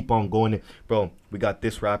just keep on going. Bro, we got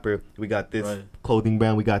this rapper. We got this clothing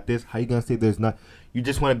brand. We got this. How you going to say there's not? You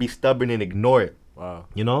just want to be stubborn and ignore it. Wow.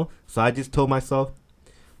 You know? So I just told myself,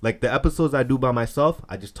 like the episodes I do by myself,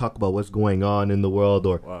 I just talk about what's going on in the world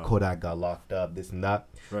or Kodak got locked up, this and that.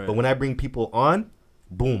 Right. But when I bring people on,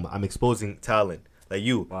 boom, I'm exposing talent. Like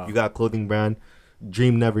you got a clothing brand,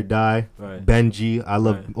 Dream Never Die, Benji, I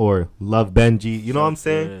love or love Benji. You know what I'm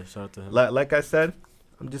saying? Yeah, shout out to him. Like I said,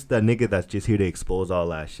 I'm just that nigga that's just here to expose all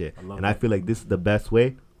that shit. I feel like this is the best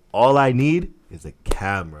way. All I need is a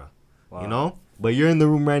camera. You know? But you're in the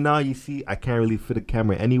room right now, you see, I can't really fit a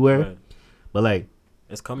camera anywhere. But like,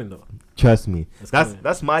 it's coming though. Trust me.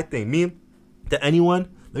 That's my thing. Me, to anyone,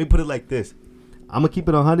 let me put it like this. I'm gonna keep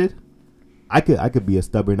it 100. I could be a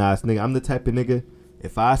stubborn ass nigga. I'm the type of nigga,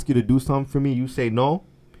 if I ask you to do something for me, you say no,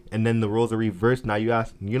 and then the roles are reversed. Now you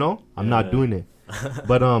ask, you know, I'm not doing it.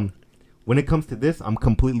 But when it comes to this, I'm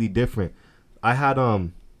completely different. I had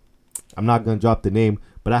I'm not gonna drop the name,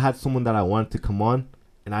 but I had someone that I wanted to come on,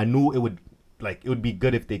 and I knew it would be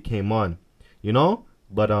good if they came on, you know.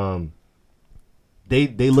 But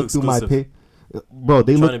they looked through my page, bro.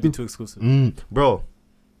 They looked to be too exclusive, bro.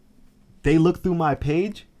 They looked through my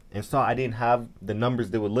page and saw I didn't have the numbers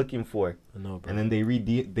they were looking for. I know, bro. And then they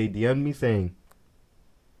DM'd me saying,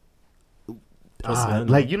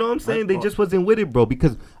 like, you know what I'm saying? They just wasn't with it, bro,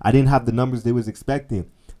 because I didn't have the numbers they was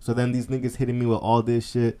expecting. So then these niggas hitting me with all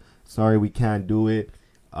this shit. Sorry, we can't do it.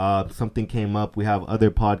 Something came up. We have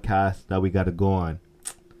other podcasts that we got to go on.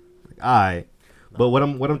 Like, all right. But what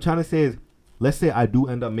I'm trying to say is, let's say I do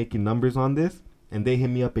end up making numbers on this and they hit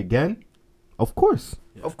me up again. Of course.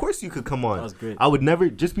 Yeah. Of course you could come on. That was great. I would never,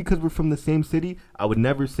 just because we're from the same city, I would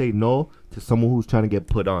never say no to someone who's trying to get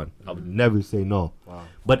put on. I would never say no. Wow.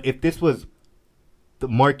 But if this was the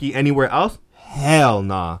Marky anywhere else, hell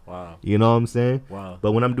nah. Wow. You know what I'm saying? Wow.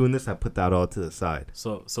 But when I'm doing this, I put that all to the side.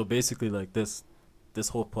 So basically, like this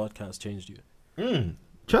whole podcast changed you.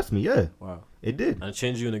 Trust me, yeah. Wow. It did. And it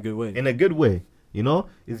changed you in a good way. In a good way. You know?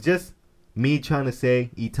 It's just me trying to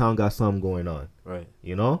say E-Town got something going on. Right.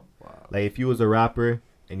 You know? Wow. Like if you was a rapper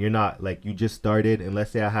and you're not, like, you just started, and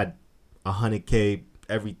let's say I had 100K,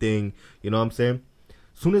 everything, you know what I'm saying?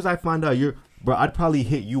 As soon as I find out bro, I'd probably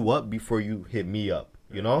hit you up before you hit me up,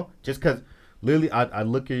 you know? Just because, literally, I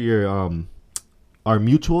look at your, our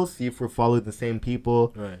mutuals, see if we're following the same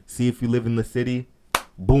people, see if you live in the city,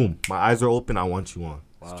 boom, my eyes are open, I want you on.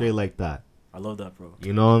 Wow. Straight like that. I love that, bro.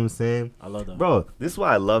 You know what I'm saying? I love that. Bro, this is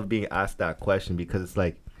why I love being asked that question, because it's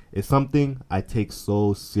like, it's something I take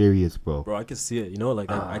so serious, bro. Bro, I can see it. You know,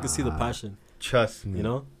 like I can see the passion. Trust me. You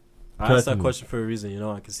know, I asked that question for a reason. You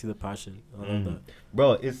know, I can see the passion. I love that.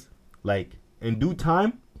 Bro, it's like in due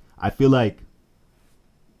time, I feel like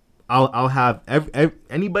I'll have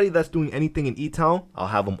anybody that's doing anything in E-Town, I'll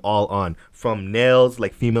have them all on. From nails,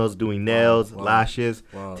 like females doing nails, lashes,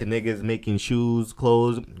 to niggas making shoes,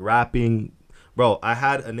 clothes, rapping. Bro, I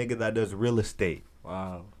had a nigga that does real estate.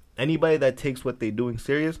 Wow. Anybody that takes what they doing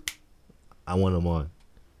serious, I want them on.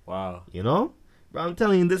 Wow. You know? Bro, I'm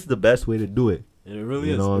telling you, this is the best way to do it. It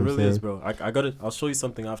really is. It really is, bro. I'll show you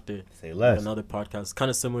something after. Say less. Another podcast. Kind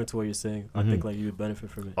of similar to what you're saying. I think like you would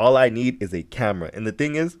benefit from it. All I need is a camera. And the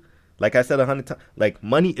thing is, like I said 100 times, like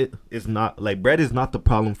money is not, like bread is not the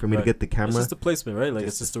problem for me to get the camera. It's just the placement, right? Like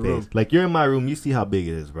it's just the room. Like you're in my room, you see how big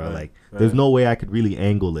it is, bro. Like there's no way I could really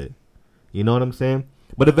angle it. You know what I'm saying?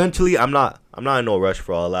 But eventually, I'm not in no rush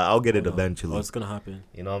for all that. I'll get it eventually. Oh, it's gonna happen.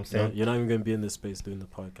 You know what I'm saying? You're not even gonna be in this space doing the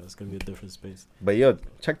podcast. It's gonna be a different space. But yo,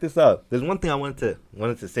 check this out. There's one thing I wanted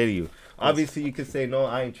to say to you. Obviously, you could say no,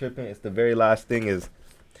 I ain't tripping. It's the very last thing is,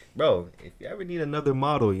 bro, if you ever need another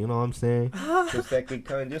model, you know what I'm saying? For second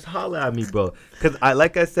coming, just holler at me, bro. Because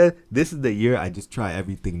like I said, this is the year I just try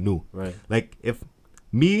everything new. Right. Like, if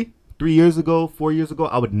me 3 years ago, 4 years ago,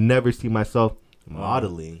 I would never see myself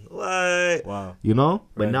modeling. What? Wow. You know?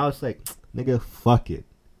 But Right. now it's like, nigga, fuck it.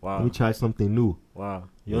 Wow. Let me try something new. Wow.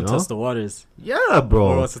 You You don't know? test the waters. Yeah,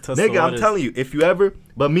 bro. Who wants to test the Nigga, I'm waters? telling you, if you ever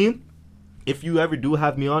do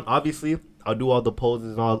have me on, obviously, I'll do all the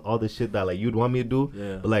poses and all the shit that, like, you'd want me to do.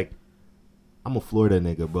 Yeah. But, like, I'm a Florida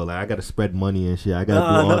nigga, bro. Like, I gotta spread money and shit. I gotta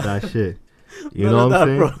do all that shit. You know what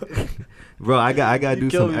I'm saying? Bro, I gotta You do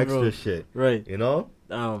kill some me, extra bro. shit. Right. You know?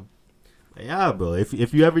 Um, Yeah, bro.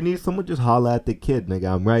 If you ever need someone, just holla at the kid,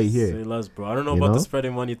 nigga. I'm right Say here. less, bro. I don't know You about know? the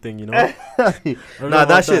spreading money thing, you know? I don't know Nah,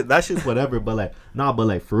 about that shit's whatever. But like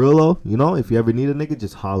for real though, you know, if you ever need a nigga,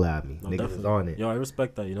 just holla at me. No, Niggas is definitely. on it. Yo, I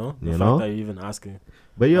respect that, you know? The You fact know? that you're even asking.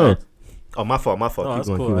 But yo, Right. oh my fault. No, Keep that's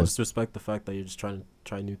going, cool. keep I going. just respect the fact that you're just trying to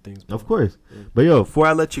try new things, bro. Of course. Yeah. But yo, before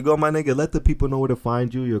I let you go, my nigga, let the people know where to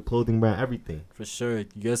find you, your clothing brand, everything. For sure. You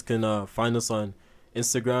guys can find us on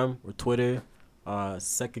Instagram or Twitter.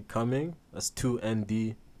 Second Coming. That's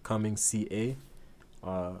 2ND Coming CA.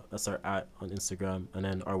 That's our @ on Instagram. And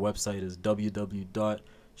then our website is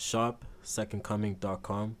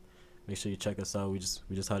www.shopsecondcoming.com. Make sure you check us out. We just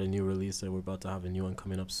had a new release and we're about to have a new one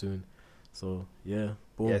coming up soon. So yeah.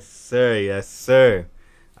 Boom. Yes, sir. Yes, sir.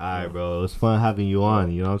 All right, Yeah. bro. It was fun having you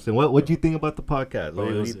on. You know what I'm saying? What do you think about the podcast? Bro, What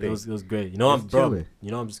do you it think? was great. You know, It's chilling.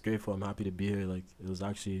 I'm just grateful. I'm happy to be here. Like, it was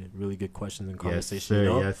actually really good questions and Yes, conversation. sir. You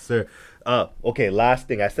know? Yes, sir. Okay. Last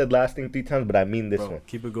thing. I said last thing 3 times, but I mean this Bro, one.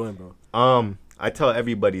 keep it going, bro. I tell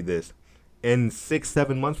everybody this. In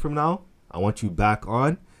 6-7 months from now, I want you back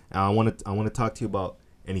on, and I want to talk to you about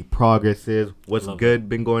any progresses, what's Love good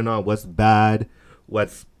been going on, what's bad,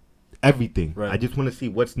 what's everything. Right. I just want to see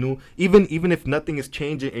what's new. Even if nothing is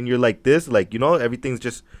changing and you're like this, like, you know, everything's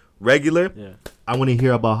just regular. Yeah. I want to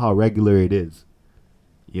hear about how regular it is.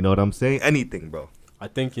 You know what I'm saying? Anything, bro. I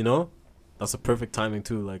think, you know, that's a perfect timing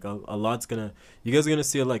too. Like, a lot's you guys are gonna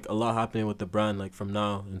see like a lot happening with the brand, like from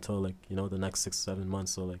now until, like, you know, the next 6-7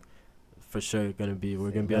 months. So, like, for sure we're gonna be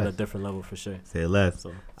on a different level for sure. Say less. So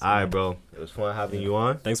All right, bro. It was fun having you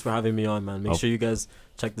on. thanks for having me on, man. Make Oh. sure you guys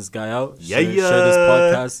check this guy out. Yeah, Share this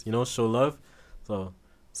podcast. You know, show love. So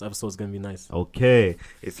this episode's gonna be nice. Okay.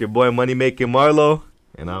 It's your boy Money Making Marlo,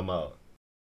 and I'm out.